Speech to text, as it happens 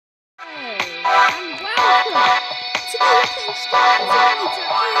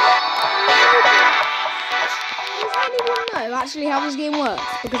Actually how this game works,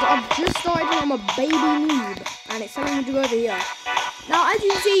 because I've just started and I'm a baby noob and it's telling me to go over here. Now as you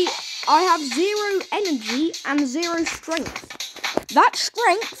can see, I have 0 energy and 0 strength. That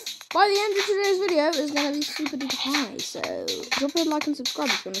strength by the end of today's video is going to be super duper high, so drop a like and subscribe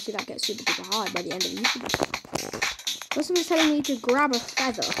if you want to see that get super duper high by the end of YouTube. This one is telling me to grab a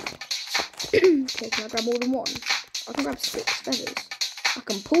feather. Okay, can I grab more than one? I can grab 6 feathers. I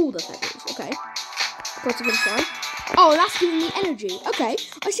can pull the feathers, okay. Got to try. Oh, that's giving me energy. Okay,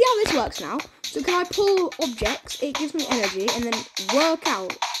 I see how this works now. So can I pull objects? It gives me energy, and then work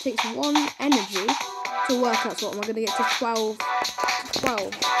out takes 1 energy to work out. So what am I going to get to 12?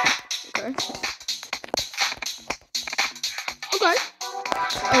 12. Okay. Okay.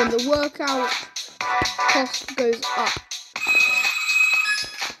 Oh, and the workout cost goes up.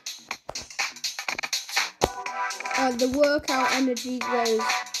 The workout energy goes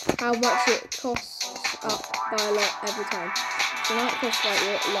how much it costs up by a lot every time. So now it costs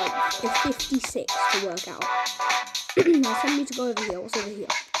like it's 56 to work out. Now send me to go over here. What's over here?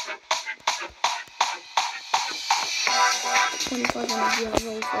 25 energy.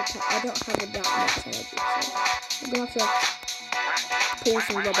 I don't have that much energy, so I'm gonna have to pull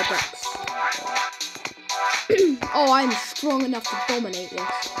some rubber ducks. Oh, I'm strong enough to dominate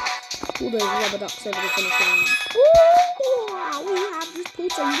this. Pull those rubber ducks over the finish line. Ooh, we have just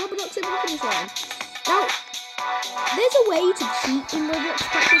pulled some rubber ducks over the finish line. Now, there's a way to cheat in Roblox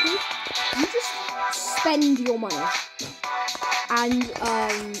practically. You just spend your money. And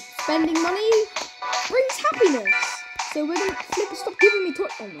spending money brings happiness. So we're gonna stop giving me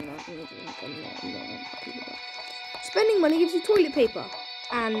toilet. Oh no, spending money gives you toilet paper.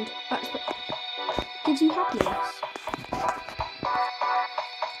 And that gives you happiness.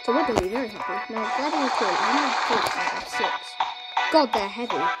 So we're gonna be very happy. Now grabbing a toilet. How many toilets do I have? 6. God, they're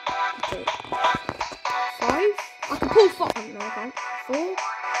heavy. Okay. 5. I can pull 5. No, I can't. 4,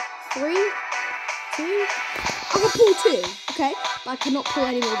 3, 2. I can pull 2. Okay, but I cannot pull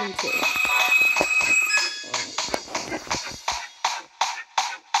any more than 2.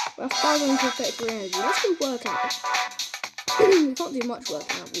 We have 533 energy. Let's do workout. We can't do much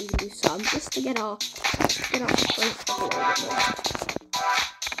working out, but we can do some just to get our strength up a little bit more.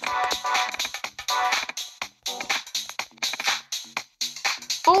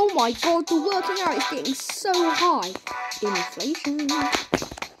 Oh my god, the working out is getting so high. Inflation.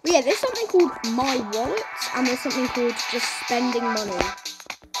 But yeah, there's something called My Wallet, and there's something called just spending money.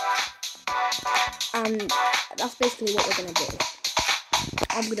 And that's basically what we're going to do.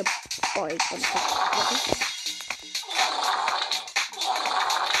 I'm going to buy something.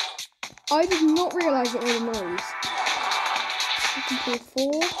 I did not realise it made a noise. I can pull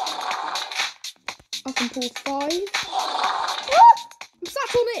 4. I can pull 5. I'm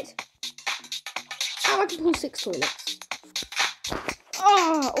sat on it! And I can pull 6 toilets.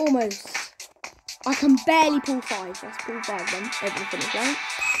 Ah, almost. I can barely pull 5. Let's pull 5 then, over the finish line.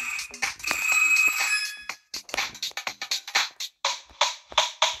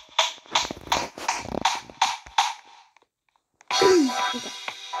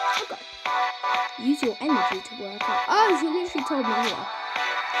 Okay. Use your energy to work out. Oh, you literally told me here.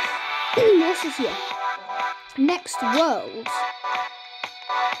 What's this here? Next world.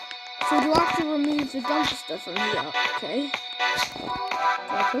 So do I have to remove the dumpster from here? Okay. Do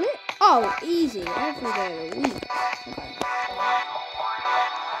I pull it? Oh, easy. Every day of the week. Okay.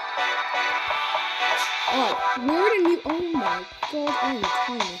 Alright, we're in a new... Oh my god, I'm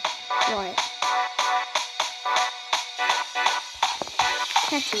tiny. Right.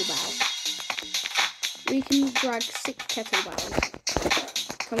 Kettlebell. We can drag 6 kettlebells.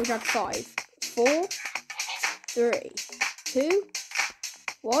 Can we drag 5? 4, 3, 2,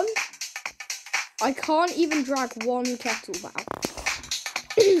 1. I can't even drag 1 kettlebell.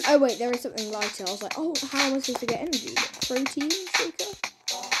 Oh wait, there is something lighter. I was like, oh, how am I supposed to get energy? Protein shaker?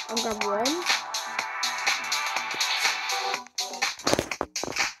 I'll grab 1.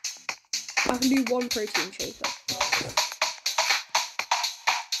 I can do 1 protein shaker.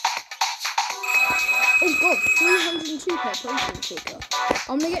 Oh god, 302 per protein shaker.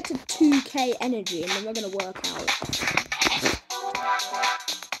 I'm gonna get to 2k energy and then we're gonna work out.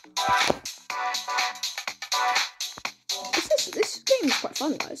 This game is quite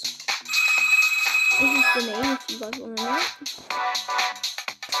fun, guys. This is the name if you guys want to know it.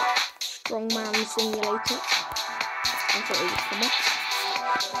 Strongman Simulator. I thought it would come up,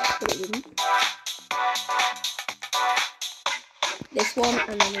 but it didn't. This one,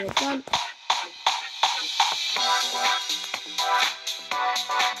 and then we're done.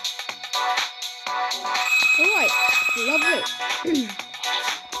 Alright, lovely.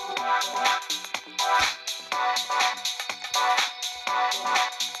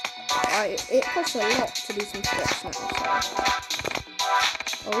 It costs a lot to do some steps now, so.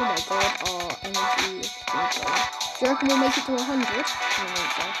 Oh my god, our energy is insane. Do you reckon we'll make it to 100? I don't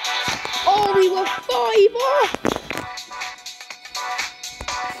think so. Oh, we were 5 off!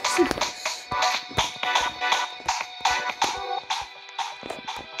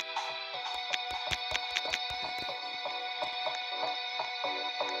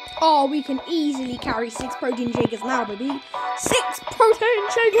 Oh, we can easily carry 6 protein shakers now, baby. 6 protein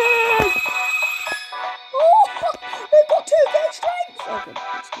shakers! Oh, they've got 2k strength! Okay,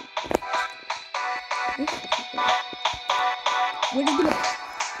 that's good. We're just gonna...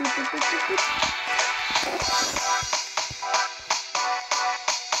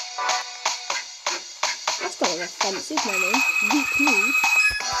 That's kind of offensive, my name. Weak mood.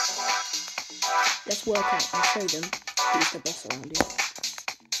 Let's work out and show them who's the boss around here.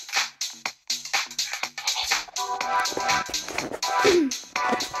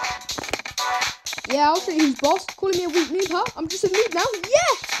 Yeah, I'll show you who's boss. Calling me a weak noob, huh? I'm just a noob now.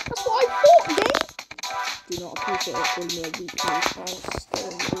 Yes! That's what I thought, game! Do not appreciate it calling me a weak noob. I'm still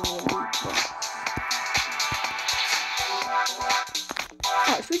being a noob.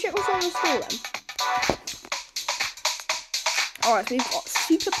 Alright, should we check what's on the store then? Alright, so we've got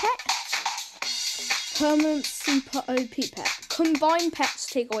Super Pet. Permanent Super OP Pet. Combined Pets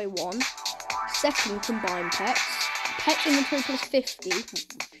take away 1. Second Combined Pets. Pet inventory plus 50.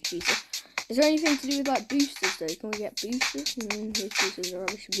 Jesus. Is there anything to do with like boosters though? Can we get boosters? Those boosters are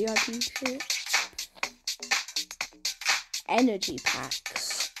rubbish. VIP shit. Energy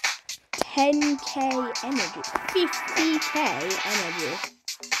packs. 10k energy. 50k energy.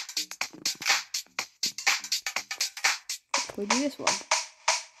 Can we do this one?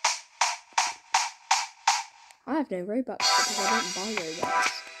 I have no Robux because I don't buy Robux.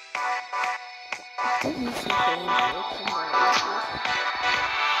 Don't use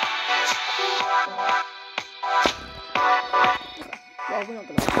well, we're not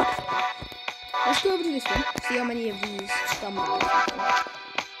gonna. Let's go over to this one. See how many of these dumbbells.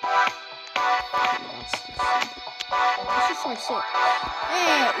 Let's just try 6.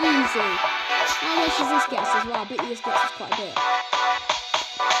 Yeah, easy. How much does this get us as well? I bet you this gets us quite a bit.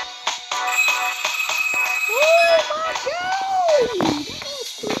 Oh my god!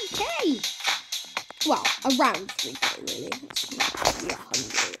 That's 3k! Well, around 3k really. It's not really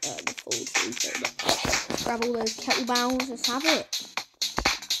 100, the full 3k, but grab all those kettlebells, let's have it.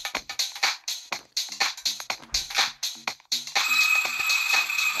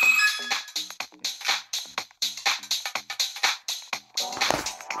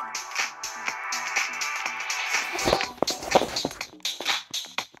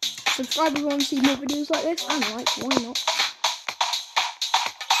 Subscribe if you want to see more videos like this, and like, why not?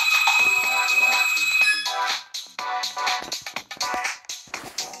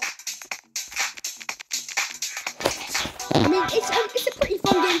 I mean, it's a pretty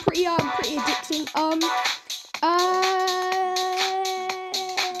fun game, pretty addicting.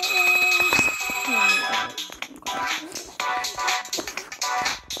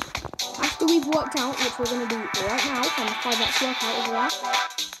 After we've worked out, which we're gonna do right now, and 5x workout over there.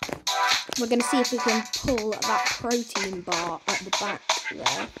 We're going to see if we can pull that protein bar at the back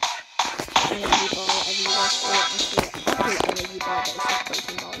there. Energy bar, whatever you want to call it. I call it energy bar, but it's a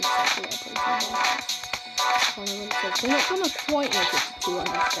protein bar instead. I call it a protein bar. We're not going to quite make it to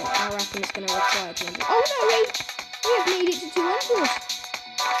 200 strength. I reckon it's going to require 200. Oh no, wait! We have made it to 200!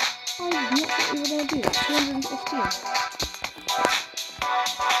 I did not think we were going to do that. 215.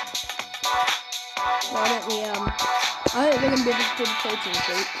 Why don't we, I don't think we're going to be able to do the protein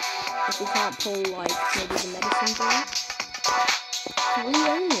shake. If we can't pull, like, maybe the medicine bar. 3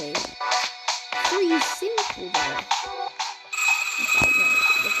 only. 3 simple, though. Okay, no,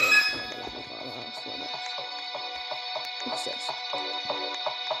 we're not gonna do that. What's this?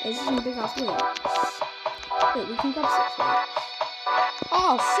 Is this some big ass weights? Wait, we can grab 6 weights.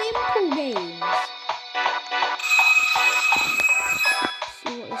 Oh, simple games! Let's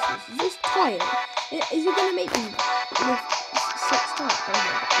see what this is. Is this tile? Is it gonna make me with 6 tiles?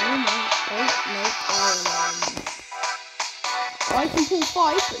 Oh no, I can pull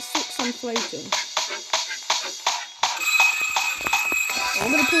 5, but 6 I'm floating. I'm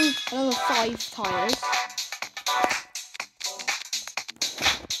gonna pull another 5 tires.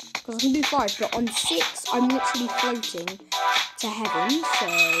 Because I can do 5, but on 6 I'm literally floating to heaven, so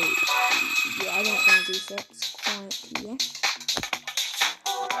yeah, I'm not gonna do 6 quite yet.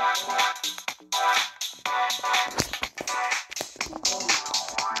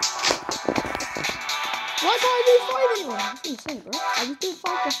 Why Why can't I do 5 anymore? I was gonna say, bro. I was doing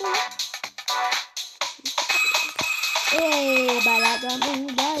 5 before. Hey, why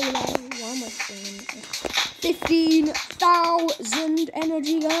am I singing? 15,000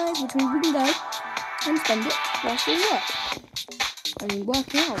 energy, guys, which means we can go and spend it whilst doing work. I mean,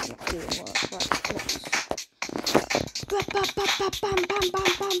 working out, not doing work. Right, let's...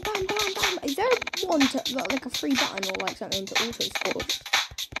 Is there one to, like a free button or like something to auto score?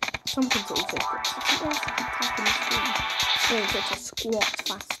 Something to auto score. I think there's to tapping the screen. Going to squat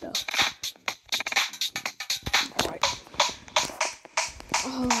faster. Alright.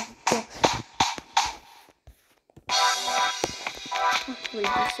 Oh gosh. I'll read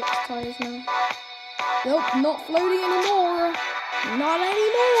the 6 tires now. Nope, not floating anymore. Not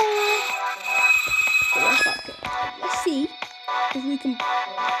anymore. Let's see if we can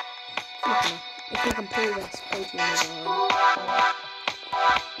pull this protein over.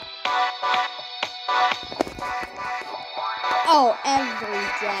 Oh, every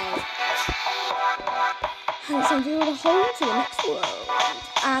day. And it's unveiled a hole to the next world.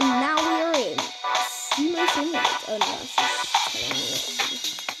 And now we are in Sumo Simulator. Oh no, that's just telling me what to do.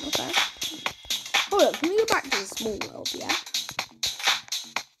 Okay. Hold up, can we go back to the small world, yeah?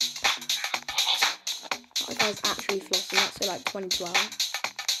 That guy's actually flossing, that's so like 2012.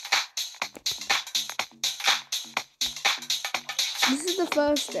 This is the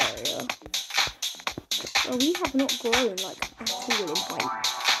first area. Well, we have not grown like at all in height.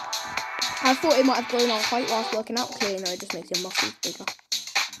 I thought it might have grown our height whilst working out. Clearly, no, it just makes your muscles bigger.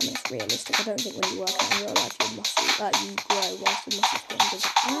 And it's realistic. I don't think when you work out in real life, your muscles, you grow whilst your muscles get bigger.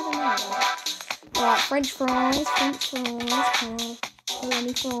 I don't know. Alright, French fries,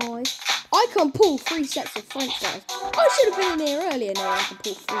 any fries. I can pull 3 sets of French fries. I should have been in here earlier. No, I can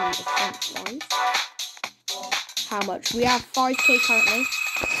pull 3 of French fries. How much? We have 5k currently.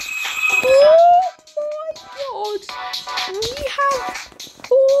 Oh my god! We have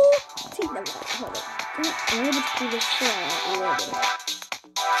 40. No, hold on. I'm able to pull this fry out already.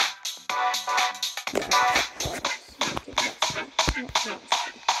 No.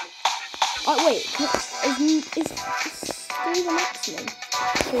 Oh, wait. Is 3 the maximum?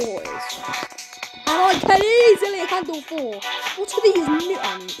 4 is. And I can easily handle 4. What are these new...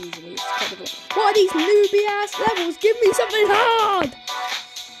 I mean, easily. It's probably... What are these newbie ass levels? Give me something hard!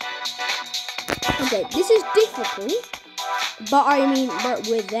 Okay, this is difficult. But I mean,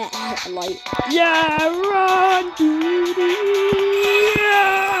 we're there. Like, yeah, run!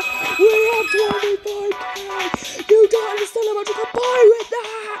 Yeah! We're on 25k! You don't understand how much you can buy with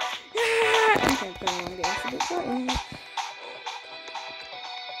that! Yeah! Okay, go on, I'm getting a bit excited.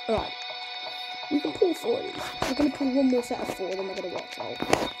 Alright. We can pull 4 of these. We're going to pull 1 more set of 4, then we're going to watch out.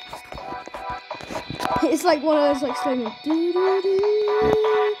 It's like one of those like slow mo.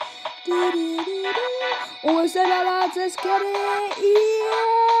 Almost there now, lads. Let's get it.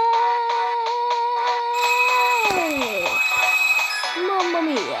 Yeah! Mamma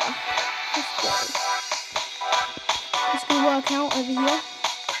mia. Let's go. Let's go work out over here.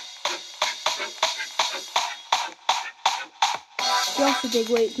 Just a big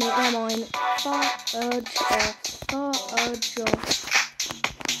weights, mate. They're mine. Fudge off.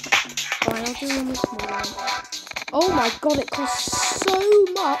 Fine, I'll do one with small one. Oh my god, it costs so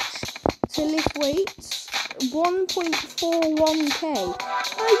much to lift weights. 1.41k.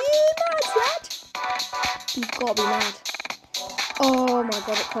 Are you mad, lad? You've got to be mad. Oh my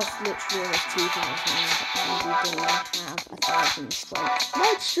god, it costs literally almost 2,000 and we don't have 1,000 strength.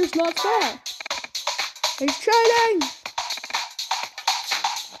 That's just not fair. He's training!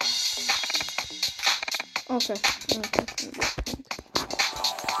 Okay.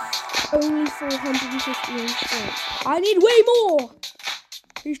 Only 415 strength. I need way more!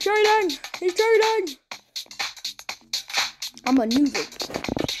 He's trading! He's trading! I'm a noodle.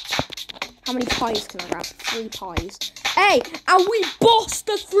 How many pies can I grab? 3 pies. Hey! And we bossed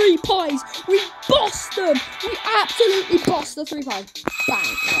the 3 pies! We bossed them! We absolutely bossed the 3 pies.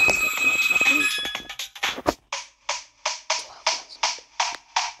 Bang!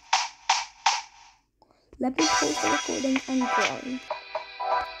 Let me pause the recording and grind.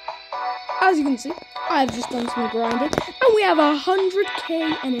 As you can see, I have just done some grinding, and we have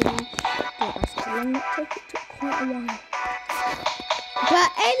 100k energy. Don't ask how long that took. It took quite a while. But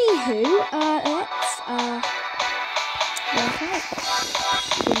anywho, let's work out.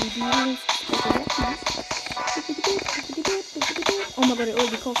 Oh my god, it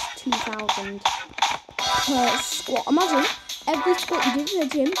already cost 2,000 per squat. Imagine every squat you did in the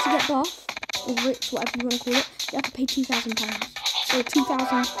gym to get buff, or rich, whatever you want to call it, you have to pay £2,000. Or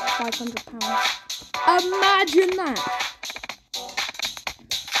 £2,500. Imagine that!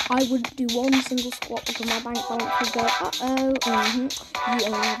 I wouldn't do one single squat because my bank balance would go, you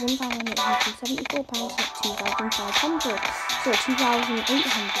only have £1,874, not 2,500. Sorry, 2,800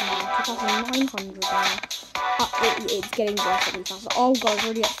 now, 2,900 now. It's getting drastically faster. Oh god, it's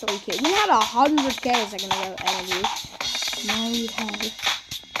already at 3k. We had 100k a second ago, energy. Now we have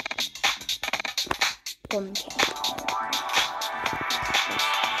 1k.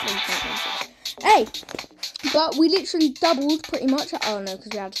 Hey! But we literally doubled pretty much. Oh no,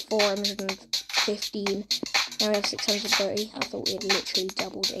 because we had 415. Now we have 630. I thought we had literally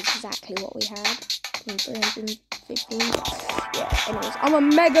doubled exactly what we had. 315. Yeah, anyways, I'm a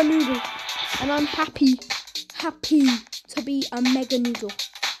mega noodle. And I'm happy to be a mega noodle.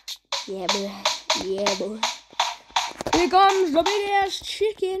 Yeah, boy. Yeah, boy. Here comes the big ass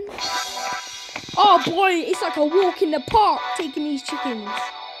chicken. Oh boy, it's like a walk in the park taking these chickens.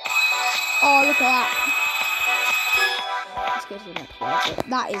 Oh, look at that. Let's go to the next one.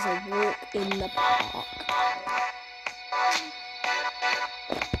 That is a walk in the park.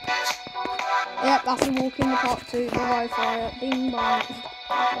 Yep, that's a walk in the park too. Bye-bye, fire. Bing bong.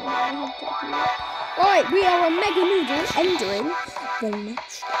 Right, we are a mega noodle entering the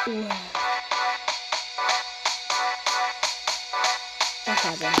next world.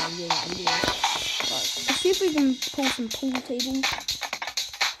 Okay, then I'm doing it. Right, let's see if we can pull some pool tables.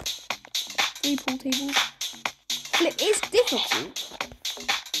 3 pool tables. Flip is difficult.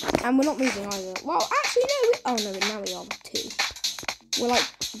 And we're not moving either. Well, actually, no. Oh, no, now we are 2. We're like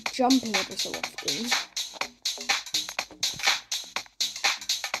jumping every so often.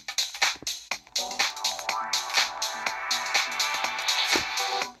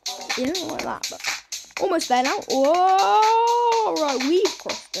 You don't like that, but almost there now. Oh, right, we've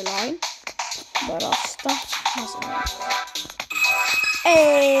crossed the line. But our stuff hasn't.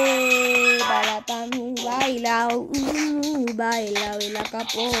 Hey, baila, baila,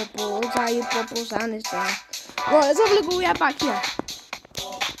 capopo, right, let's have a look what we have back here.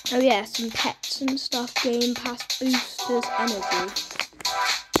 Oh yeah, some pets and stuff, game pass boosters, energy.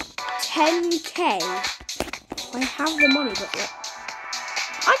 10k. I have the money, but look.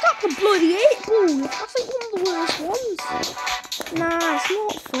 I got the bloody 8 ball. That's like one of the worst ones. Nah, it's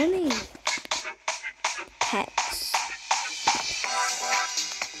not funny. Pets.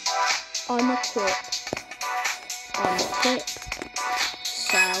 Unequip. Unequip.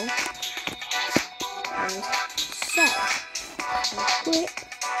 Sell. And sell. Unequip.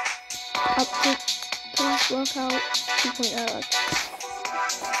 Upgrade. Please work out. 2.0.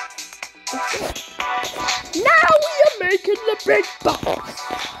 Now we are making the big bucks.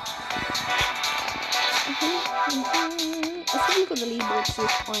 Let's have a look at the leaderboard to see if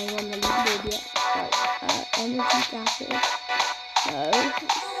I'm on the leaderboard yet. Right, energy gathered.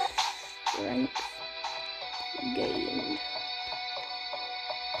 Strength gained.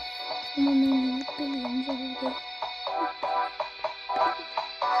 Come on, man, billions already.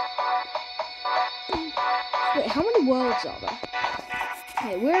 Wait, how many worlds are there?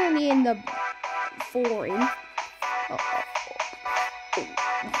 Okay, we're only in the foreign.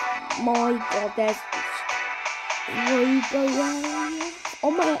 My god, there's Robo area.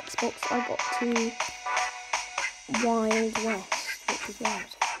 On my Xbox, I got to Wild West, which is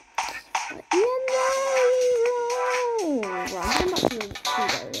wild. Right, I'm going back to the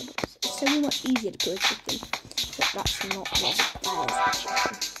food area because it's so much easier to put a chicken. But that's not what that is, the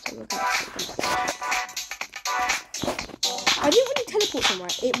chicken. So we're going to take them back. I didn't really teleport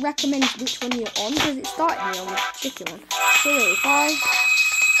somewhere. It recommends which one you're on because it started me on the chicken one. So wait, if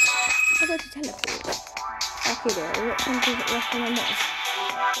I go to teleport. Okay, there. Which one does it recommend us?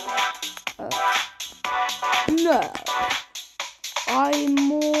 No. I'm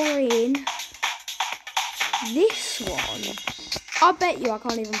more in this one. I bet you I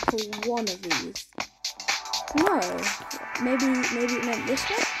can't even pull one of these. No. Maybe it meant this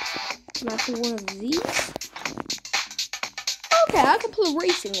one? Can I pull one of these? Okay, I can pull a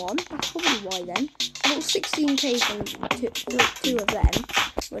racing one. That's probably why then. I got 16k from two of them,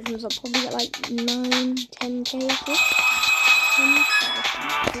 which means I'll probably get like 9, 10k of this.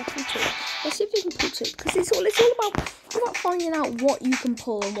 Let's see if we can pull 2, because it's all about finding out what you can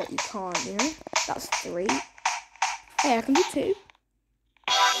pull and what you can't, you know? That's 3. Hey, I can do 2.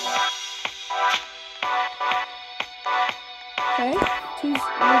 Okay, 2's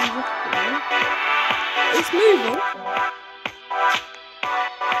really difficult now. It's moving.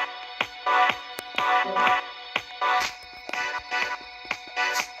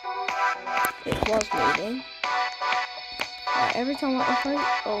 It was moving. Right, every time I operate,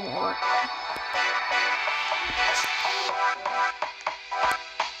 oh my god.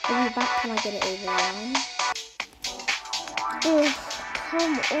 I'll be back when I get it over the line. Ugh,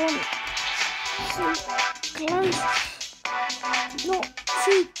 come on. Too close. Not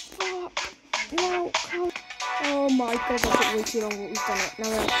too far. No, come. Oh my god, that took way too long, but we've done it. Now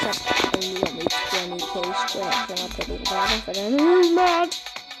we're upset. Only got me 20k strength, and I'll put all that off, and then I'm mad.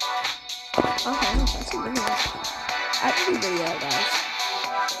 Okay, that's a video. Actually, video, guys.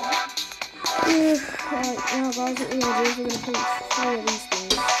 Yeah, right, now, guys, what we're gonna do is we're gonna put 3 of these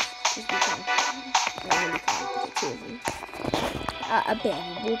things, as we can. No, we can't put 2 of them. A bit of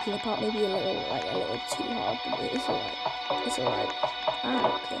a walking apart, maybe a little too hard, but it's alright. It's alright. I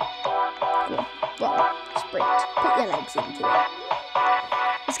don't care. Cool. Well, sprint. Put your legs into it.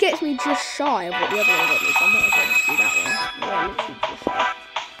 This gets me just shy of what the other one got me, so I might as well just do that one. Yeah, literally just shy.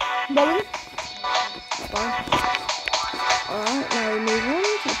 Bowling. Fine. Alright, now we move on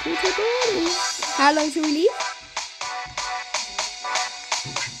to the portal body. How long till we leave?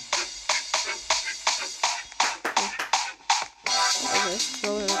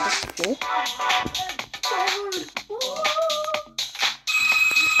 Rolling up the floor.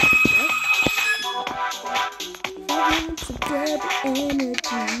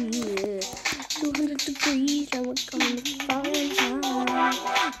 Energy, 200 degrees, and we're going to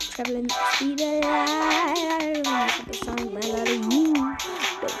Fahrenheit. Traveling the speed of light. The song melody, you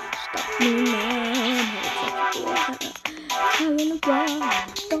don't stop me now. Having a ball,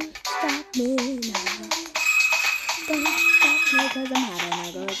 don't stop me now. Don't stop me, 'cause I'm having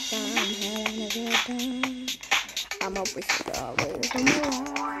a good time, having a good time. I'm always with the always on the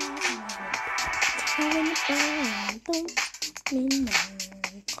line. Having a fun, don't stop me now.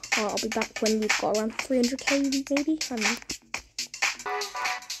 Oh, I'll be back when we've got around 300k maybe. I don't know.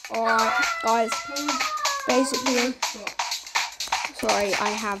 Alright, guys. Basically, sorry, I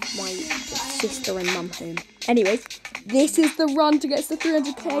have my sister and mum home. Anyways, this is the run to get us to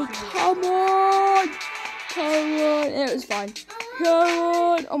 300k. Come on! Come on! It was fine. Come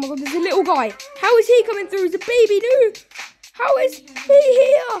on! Oh my god, there's a little guy. How is he coming through? He's a baby new. How is he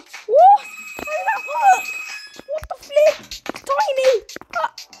here? What? How did that work? What the flip? Tiny!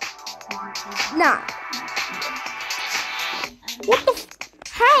 Nah. What the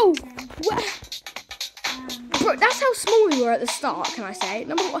how? Where? Bro, that's how small we were at the start, can I say?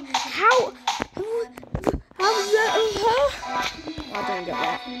 Number one, how was that? I don't get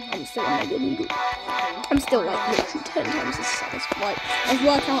that. I'm still a mega noodle. I'm still like literally 10 times the size. Right, let's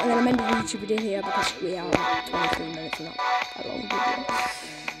work out and then amend the YouTube video here because we are 23 minutes and not a long video.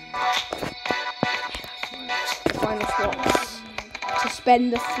 Final swaps. To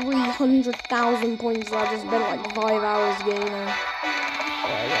spend the 300,000 points that I just spent like 5 hours gaining.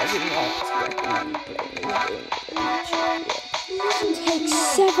 It takes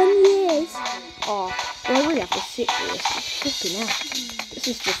 7 years. Oh, well, I really have to sit through this. Flipping out. This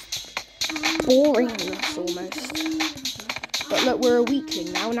is just boringness almost. But look, we're a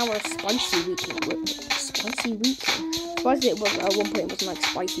weakling now. Now we're a spicy weakling. Spicy weakling. Spicy, at one point it was like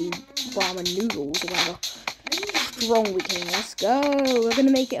spicy ramen noodles or whatever. Strong weakling, let's go. We're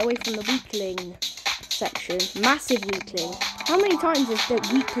gonna make it away from the weakling section. Massive weakling. How many times is the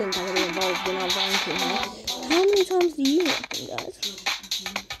weakling going to be involved in our ranking here? How many times do you reckon, guys?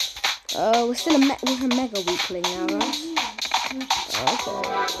 We're still a mega weakling now, guys. Okay.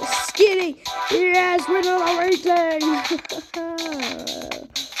 Skinny! Yes, we're not a weakling!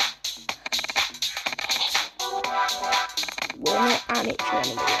 We're not amateur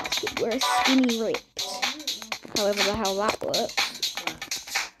anymore. We're a skinny ripped. However the hell that works.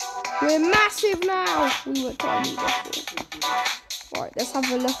 We're massive now! We were tiny before. Right, let's have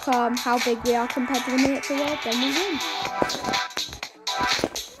a look how big we are compared to the miniature world, then we win.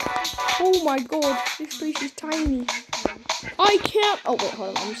 Oh my god, this place is tiny. I can't. Oh wait,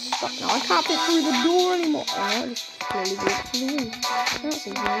 hold on, I'm stuck now. I can't fit through the door anymore. Oh, I just slowly go through the room. That's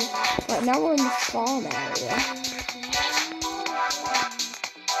easy. Right, now we're in the farm area.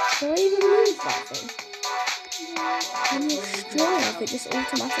 Can I even move that thing? I'm not sure if it just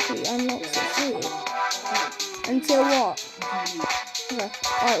automatically unlocks it through. Until what? Okay.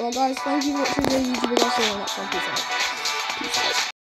 Alright, well guys, thank you for watching the video. I'll see you in the next one. Peace out. Peace out.